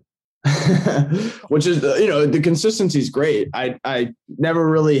done. Which is, you know, the consistency is great. I never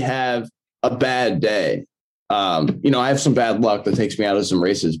really have a bad day. You know, I have some bad luck that takes me out of some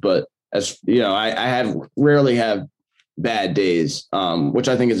races, but as you know, I rarely have bad days, which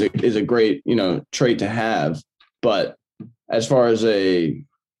I think is a great, you know, trait to have. But as far as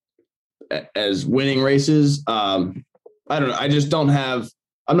winning races, I don't know. I just don't have.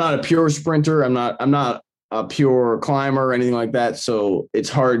 I'm not a pure sprinter. I'm not a pure climber or anything like that. So it's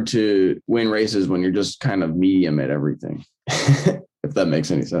hard to win races when you're just kind of medium at everything, if that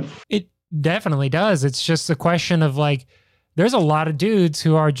makes any sense. It definitely does. It's just a question of like, there's a lot of dudes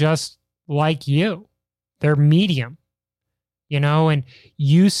who are just like you. They're medium, you know, and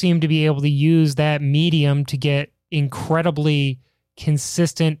you seem to be able to use that medium to get incredibly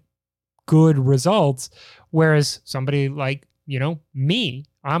consistent, good results. Whereas somebody like, you know, me,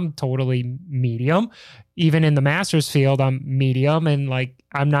 I'm totally medium. Even in the Masters field, I'm medium, and like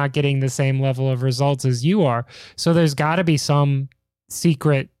I'm not getting the same level of results as you are. So there's got to be some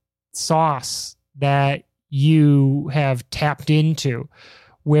secret sauce that you have tapped into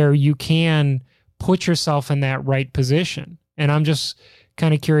where you can put yourself in that right position. And I'm just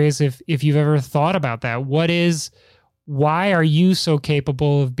kind of curious if you've ever thought about that. Why are you so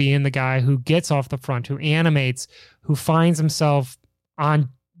capable of being the guy who gets off the front, who animates, who finds himself on,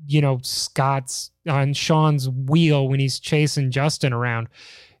 you know, on Sean's wheel when he's chasing Justin around?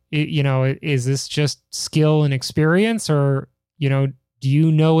 You know, is this just skill and experience, or, you know, do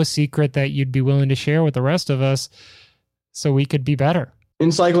you know a secret that you'd be willing to share with the rest of us so we could be better?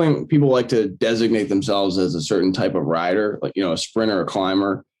 In cycling, people like to designate themselves as a certain type of rider, like, you know, a sprinter or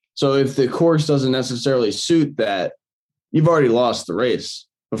climber. So if the course doesn't necessarily suit that, you've already lost the race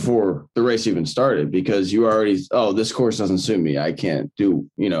before the race even started, because you already, this course doesn't suit me. I can't do,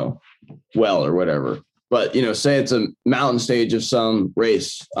 you know, well or whatever. But, you know, say it's a mountain stage of some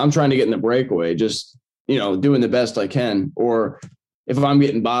race. I'm trying to get in the breakaway, just, you know, doing the best I can. Or if I'm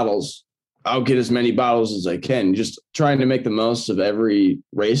getting bottles, I'll get as many bottles as I can, just trying to make the most of every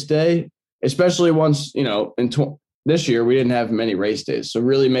race day, especially once, you know, this year we didn't have many race days. So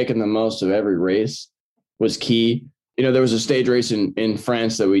really making the most of every race was key. You know, there was a stage race in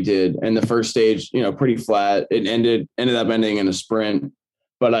France that we did, and the first stage, you know, pretty flat. It ended up ending in a sprint,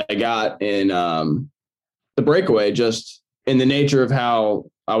 but I got in the breakaway just in the nature of how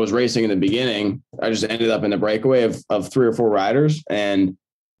I was racing in the beginning. I just ended up in the breakaway of 3 or 4 riders, and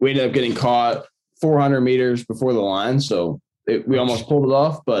we ended up getting caught 400 meters before the line. So we almost pulled it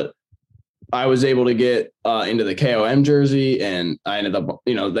off, but I was able to get into the KOM jersey, and I ended up,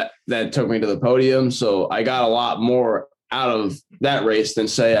 that took me to the podium. So I got a lot more out of that race than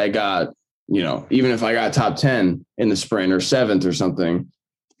say I got, even if I got top 10 in the sprint or 7th or something,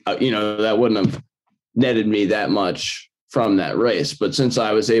 that wouldn't have netted me that much from that race. But since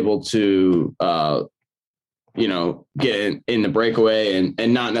I was able to, get in the breakaway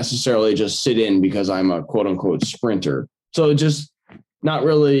and not necessarily just sit in because I'm a quote unquote sprinter. So just not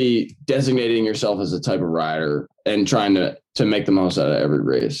really designating yourself as a type of rider and trying to make the most out of every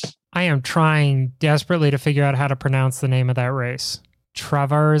race. I am trying desperately to figure out how to pronounce the name of that race.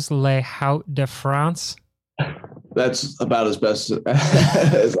 Travers Les Hauts de France. That's about as best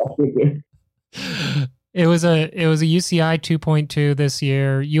as I can do. It was a UCI 2.2 this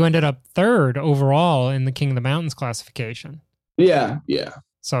year. You ended up 3rd overall in the King of the Mountains classification. Yeah.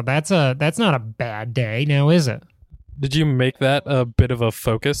 So that's not a bad day now, is it? Did you make that a bit of a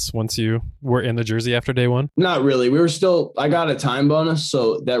focus once you were in the jersey after day one? Not really. I got a time bonus,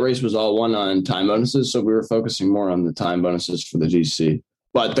 so that race was all won on time bonuses. So we were focusing more on the time bonuses for the GC.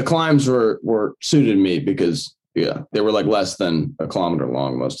 But the climbs were suited me because, they were like less than a kilometer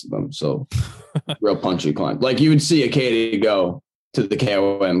long, most of them. So real punchy climb. Like you would see a Katie go to the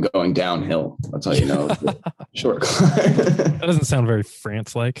KOM going downhill. That's how you know. Short climb. That doesn't sound very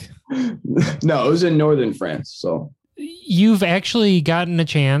France-like. No, it was in northern France. So you've actually gotten a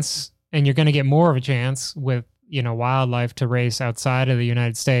chance, and you're going to get more of a chance with, wildlife to race outside of the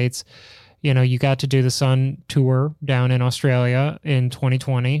United States. You got to do the Sun Tour down in Australia in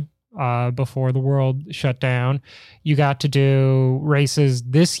 2020 before the world shut down. You got to do races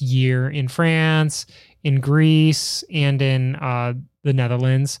this year in France, in Greece, and in the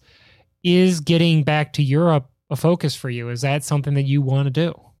Netherlands. Is getting back to Europe a focus for you? Is that something that you want to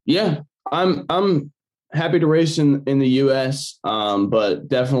do? Yeah, I'm happy to race in the US, but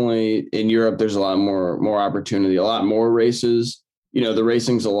definitely in Europe, there's a lot more opportunity, a lot more races. The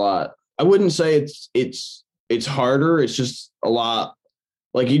racing's a lot. I wouldn't say it's harder. It's just a lot.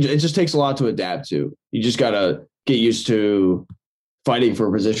 Like it just takes a lot to adapt to. You just got to get used to fighting for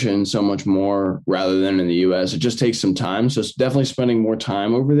a position so much more rather than in the US. It just takes some time. So it's definitely spending more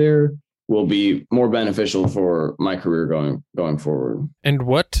time over there will be more beneficial for my career going forward. And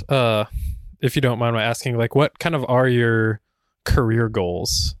what, if you don't mind my asking, like what kind of are your career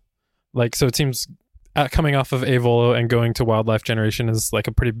goals? Like, so it seems coming off of Avolo and going to Wildlife Generation is like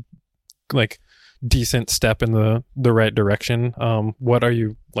a pretty decent step in the right direction. What are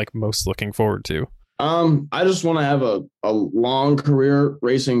you like most looking forward to? I just want to have a long career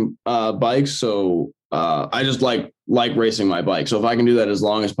racing bikes. So I just like racing my bike. So if I can do that as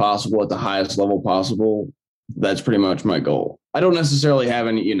long as possible at the highest level possible, that's pretty much my goal. I don't necessarily have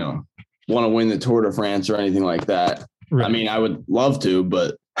any, want to win the Tour de France or anything like that. Right. I mean, I would love to,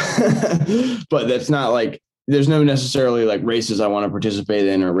 but but that's not like, there's no necessarily like races I want to participate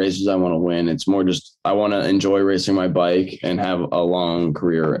in or races I want to win. It's more just I want to enjoy racing my bike and have a long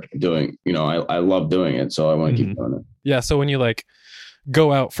career doing, I love doing it. So I want to keep doing it. Yeah. So when you like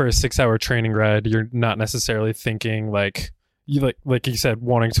go out for a 6-hour training ride, you're not necessarily thinking like you like you said,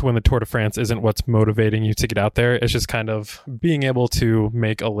 wanting to win the Tour de France isn't what's motivating you to get out there. It's just kind of being able to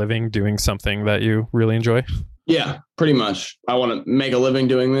make a living doing something that you really enjoy. Yeah, pretty much. I want to make a living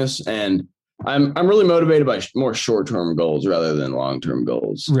doing this, and I'm really motivated by more short-term goals rather than long-term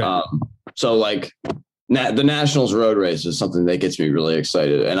goals. Right. So like the Nationals road race is something that gets me really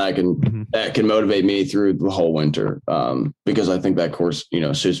excited, and that can motivate me through the whole winter because I think that course,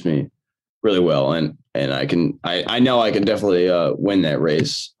 suits me really well. And I know I can definitely win that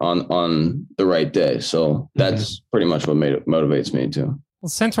race on the right day. So that's pretty much what motivates me too. Well,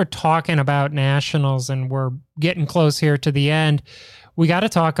 since we're talking about Nationals and we're getting close here to the end, we got to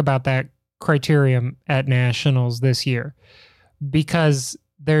talk about that criterium at Nationals this year, because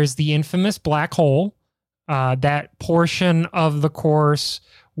there's the infamous black hole, that portion of the course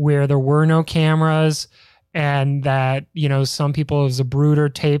where there were no cameras and that, some people as a brooder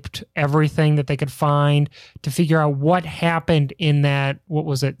taped everything that they could find to figure out what happened in that, what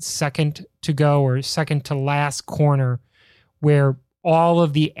was it, second to go or second to last corner where all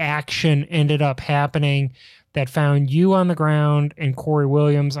of the action ended up happening, that found you on the ground and Corey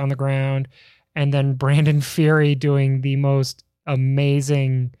Williams on the ground, and then Brandon Fury doing the most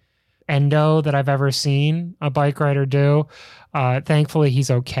amazing endo that I've ever seen a bike rider do. Thankfully,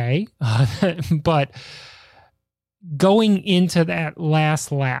 he's okay. But going into that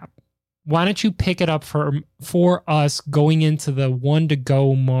last lap, why don't you pick it up for us going into the 1 to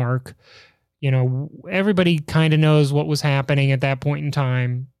go mark? Everybody kind of knows what was happening at that point in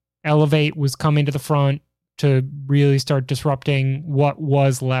time. Elevate was coming to the front to really start disrupting what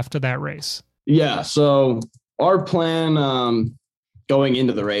was left of that race? Yeah. So our plan going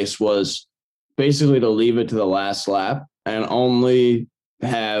into the race was basically to leave it to the last lap and only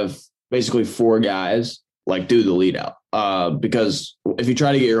have basically 4 guys like do the lead out. Because if you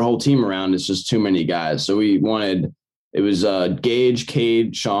try to get your whole team around, it's just too many guys. So it was Gage,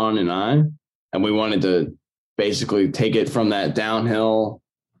 Cade, Sean, and I, and we wanted to basically take it from that downhill.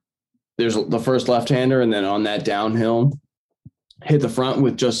 There's the first left-hander, and then on that downhill, hit the front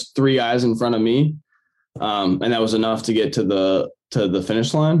with just 3 guys in front of me. And that was enough to get to the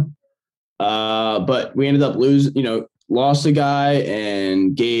finish line. But we ended up lost a guy,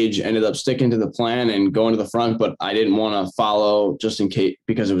 and Gage ended up sticking to the plan and going to the front, but I didn't want to follow just in case,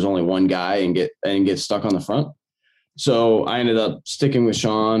 because it was only one guy and get stuck on the front. So I ended up sticking with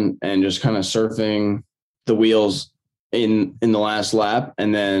Sean and just kind of surfing the wheels in the last lap.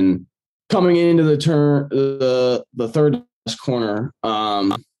 And then coming into the turn, the third corner,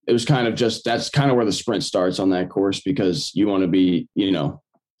 it was kind of that's kind of where the sprint starts on that course, because you want to be,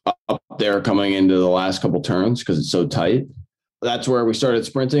 up there coming into the last couple turns because it's so tight. That's where we started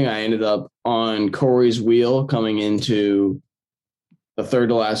sprinting. I ended up on Corey's wheel coming into the third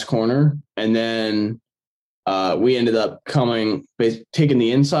to last corner. And then we ended up taking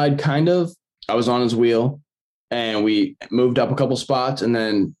the inside kind of. I was on his wheel and we moved up a couple spots. And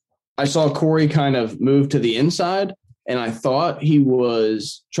then I saw Corey kind of move to the inside, and I thought he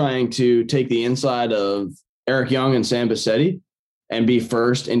was trying to take the inside of Eric Young and Sam Bassetti and be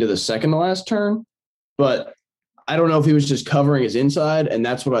first into the second to last turn. But I don't know if he was just covering his inside, and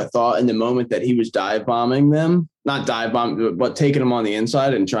that's what I thought in the moment that he was dive bombing them. Not dive bomb, but taking them on the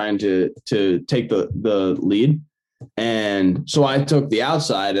inside and trying to take the lead. And so I took the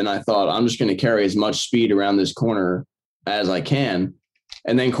outside, and I thought I'm just going to carry as much speed around this corner as I can.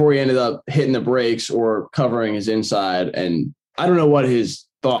 And then Corey ended up hitting the brakes or covering his inside. And I don't know what his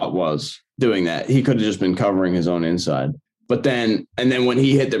thought was doing that. He could have just been covering his own inside. But then when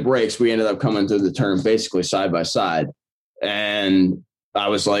he hit the brakes, we ended up coming through the turn basically side by side. And I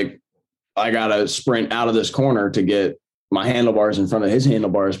was like, I got to sprint out of this corner to get my handlebars in front of his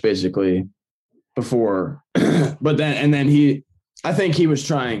handlebars basically before. But then I think he was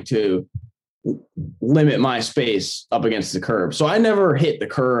trying to limit my space up against the curb. So I never hit the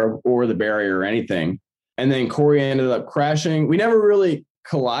curb or the barrier or anything. And then Corey ended up crashing. We never really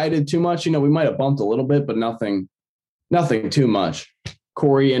collided too much. We might have bumped a little bit, but nothing too much.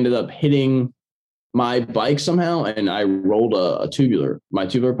 Corey ended up hitting my bike somehow, and I rolled a tubular. My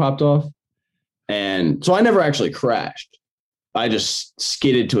tubular popped off. And so I never actually crashed. I just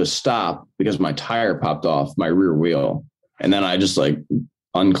skidded to a stop because my tire popped off my rear wheel. And then I just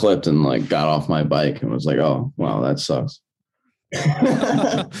unclipped and got off my bike and was like, oh, wow, that sucks.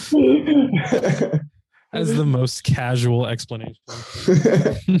 That is the most casual explanation.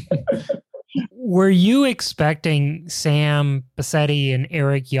 Were you expecting Sam Bassetti and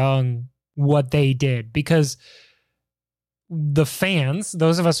Eric Young what they did? Because the fans,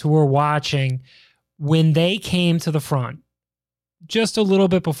 those of us who were watching, when they came to the front, just a little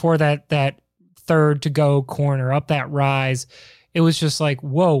bit before that third to go corner, up that rise, it was just like,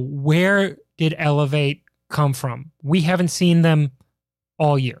 whoa, where did Elevate come from? We haven't seen them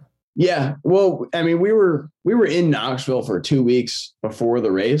all year. Yeah. Well, I mean, we were in Knoxville for 2 weeks before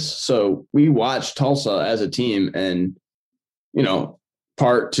the race. So we watched Tulsa as a team, and,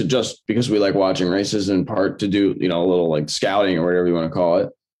 part to just because we like watching races, and part to do, a little scouting or whatever you want to call it.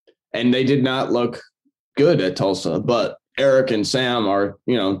 And they did not look good at Tulsa, but Eric and Sam are,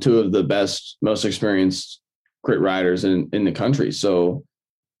 2 of the best, most experienced crit riders in the country. So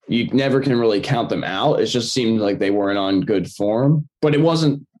you never can really count them out. It just seemed like they weren't on good form, but it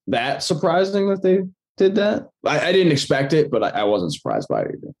wasn't that surprising that they did that. I didn't expect it, but I wasn't surprised by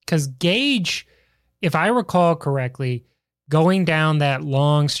it either. Because Gage, if I recall correctly, going down that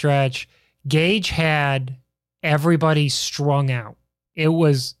long stretch, Gage had everybody strung out. It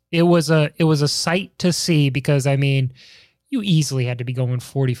was a sight to see, because you easily had to be going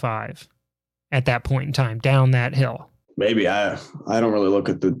 45 at that point in time down that hill. Maybe I don't really look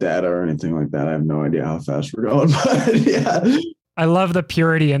at the data or anything like that. I have no idea how fast we're going, but yeah. I love the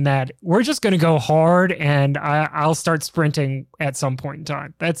purity in that. We're just going to go hard, and I'll start sprinting at some point in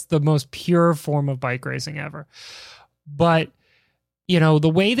time. That's the most pure form of bike racing ever. But,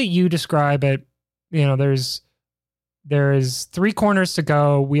 the way that you describe it, there's 3 corners to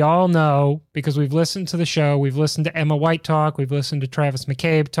go. We all know, because we've listened to the show. We've listened to Emma White talk. We've listened to Travis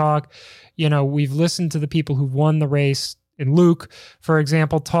McCabe talk. We've listened to the people who won the race, and Luke, for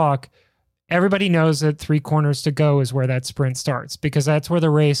example, talk. everybody knows that 3 corners to go is where that sprint starts, because that's where the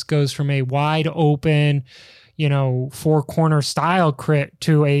race goes from a wide open, 4 corner style crit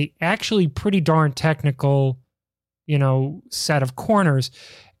to a actually pretty darn technical, set of corners.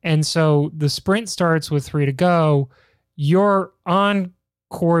 And so the sprint starts with 3 to go. You're on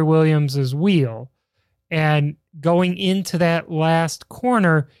Corey Williams's wheel, and going into that last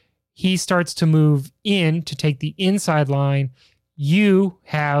corner, he starts to move in to take the inside line. You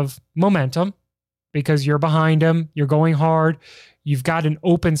have momentum because you're behind him. You're going hard. You've got an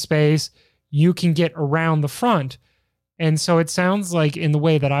open space. You can get around the front. And so it sounds like, in the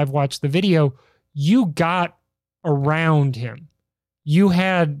way that I've watched the video, you got around him. You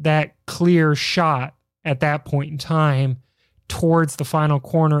had that clear shot at that point in time towards the final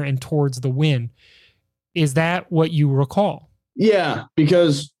corner and towards the win. Is that what you recall? Yeah,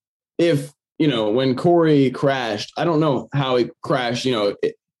 because if, when Corey crashed, I don't know how he crashed,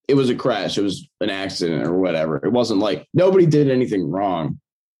 it was a crash. It was an accident or whatever. It wasn't like nobody did anything wrong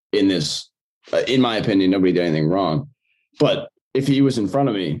in this. In my opinion, nobody did anything wrong. But if he was in front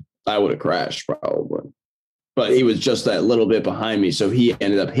of me, I would have crashed probably. But he was just that little bit behind me. So he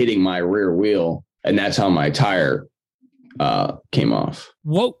ended up hitting my rear wheel, and that's how my tire came off.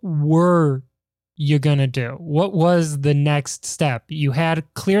 What were you going to do? What was the next step? You had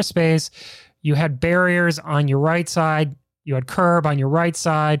clear space. You had barriers on your right side. You had curb on your right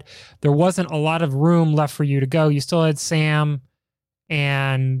side. There wasn't a lot of room left for you to go. You still had Sam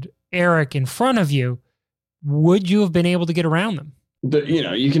and Eric in front of you. Would you have been able to get around them?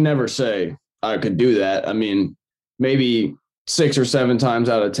 You can never say I could do that. I mean, maybe 6 or 7 times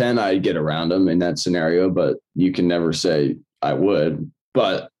out of 10, I'd get around them in that scenario, but you can never say I would.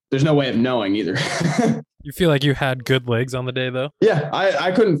 But there's no way of knowing either. You feel like you had good legs on the day, though? Yeah,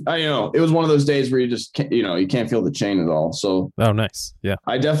 I couldn't. It was one of those days where you just can't, you can't feel the chain at all. So, oh, nice. Yeah,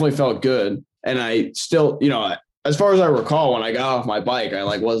 I definitely felt good, and I still, as far as I recall, when I got off my bike, I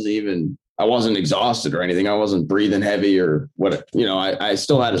wasn't exhausted or anything. I wasn't breathing heavy or what. I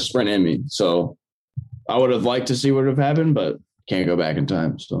still had a sprint in me. So, I would have liked to see what would have happened, but can't go back in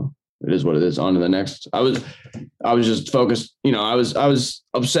time. So. It is what it is. On to the next. I was just focused. I was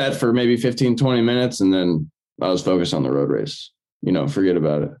upset for maybe 15, 20 minutes, and then I was focused on the road race. Forget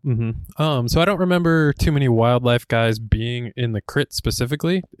about it. Mm-hmm. So I don't remember too many wildlife guys being in the crit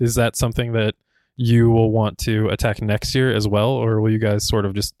specifically. Is that something that you will want to attack next year as well, or will you guys sort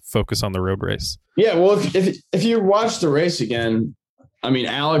of just focus on the road race? Yeah. Well, if you watch the race again, I mean,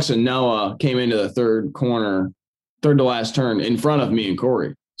 Alex and Noah came into the third to last turn in front of me and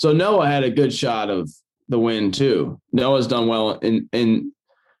Corey. So Noah had a good shot of the win too. Noah's done well in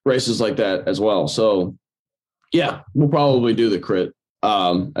races like that as well. So yeah, we'll probably do the crit.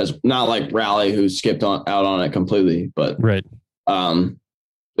 As not like Rally, who skipped out on it completely, but right.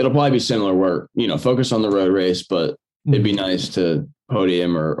 It'll probably be similar where, focus on the road race, but it'd be nice to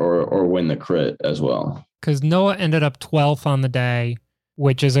podium or win the crit as well. Because Noah ended up 12th on the day,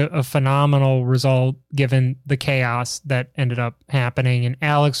 which is a phenomenal result given the chaos that ended up happening. And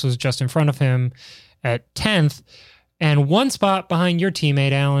Alex was just in front of him at 10th, and 1 spot behind your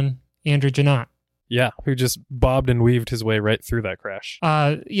teammate, Alan, Andrew Janot. Yeah, who just bobbed and weaved his way right through that crash.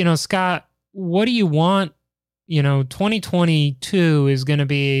 Scott, what do you want? 2022 is going to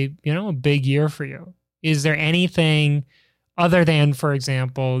be, a big year for you. Is there anything other than, for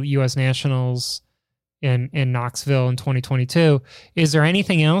example, U.S. Nationals in Knoxville in 2022, is there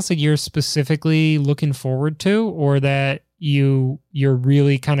anything else that you're specifically looking forward to, or that you're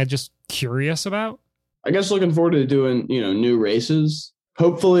really kind of just curious about? I guess looking forward to doing, new races.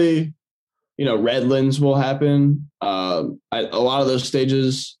 Hopefully, Redlands will happen. A lot of those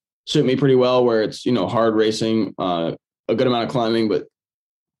stages suit me pretty well, where it's, hard racing, a good amount of climbing,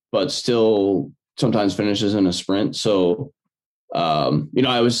 but still sometimes finishes in a sprint. So,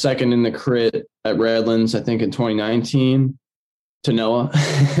 I was second in the crit at Redlands, I think in 2019 to Noah.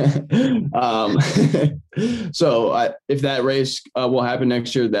 So if that race will happen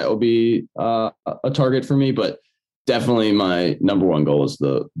next year, that will be a target for me, but definitely my number one goal is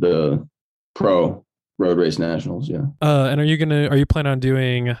the pro road race nationals. Yeah. And are you planning on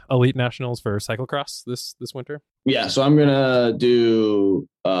doing elite nationals for cyclocross this winter? Yeah. So I'm going to do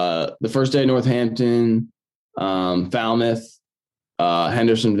the first day Northampton, Falmouth,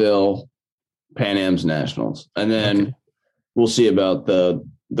 Hendersonville, Pan Am's nationals, and then we'll see about the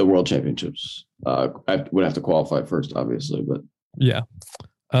world championships. I would have to qualify first, obviously, but yeah,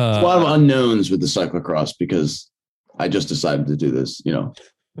 a lot of unknowns with the cyclocross because I just decided to do this,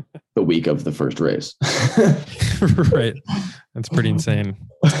 the week of the first race. Right, that's pretty insane.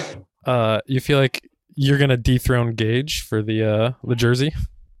 You feel like you're gonna dethrone Gage for the jersey?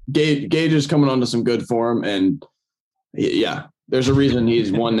 Gage is coming onto some good form, and yeah, there's a reason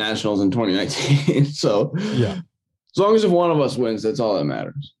he's won nationals in 2019. So yeah, as long as if one of us wins, that's all that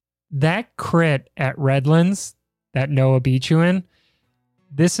matters. That crit at Redlands that Noah beat you in,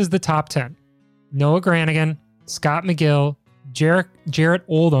 this is the top 10. Noah Granigan, Scott McGill, Jarrett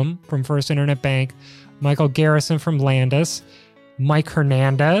Oldham from First Internet Bank, Michael Garrison from Landis, Mike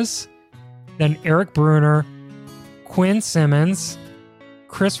Hernandez, then Eric Bruner, Quinn Simmons,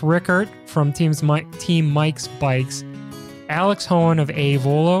 Chris Rickert from Team Mike's Bikes, Alex Hohen of A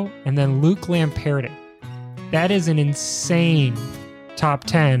Volo, and then Luke Lamperti. That is an insane top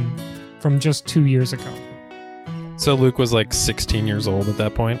 10 from just 2 years ago. So Luke was like 16 years old at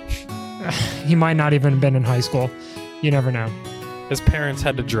that point. He might not even have been in high school. You never know. His parents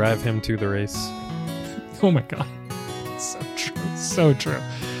had to drive him to the race. Oh my God. So true. So true.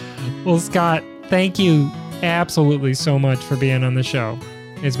 Well, Scott, thank you absolutely so much for being on the show.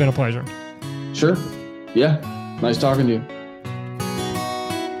 It's been a pleasure. Sure. Yeah. Nice talking to you.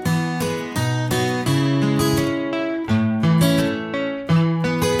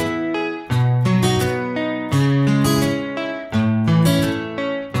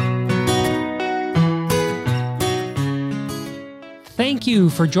 Thank you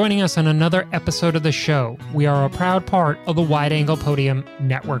for joining us on another episode of the show. We are a proud part of the Wide Angle Podium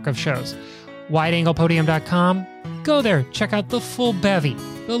network of shows. WideAnglePodium.com. Go there, check out the full bevy,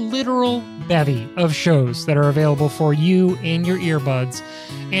 the literal bevy of shows that are available for you and your earbuds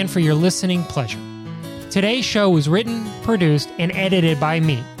and for your listening pleasure. Today's show was written, produced, and edited by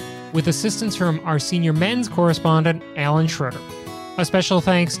me, with assistance from our senior men's correspondent, Alan Schroeder. A special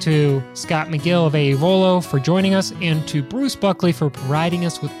thanks to Scott McGill of A Volo for joining us, and to Bruce Buckley for providing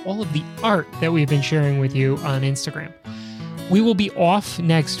us with all of the art that we've been sharing with you on Instagram. We will be off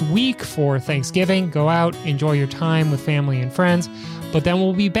next week for Thanksgiving. Go out, enjoy your time with family and friends, but then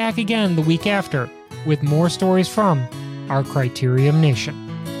we'll be back again the week after with more stories from our Criterium Nation.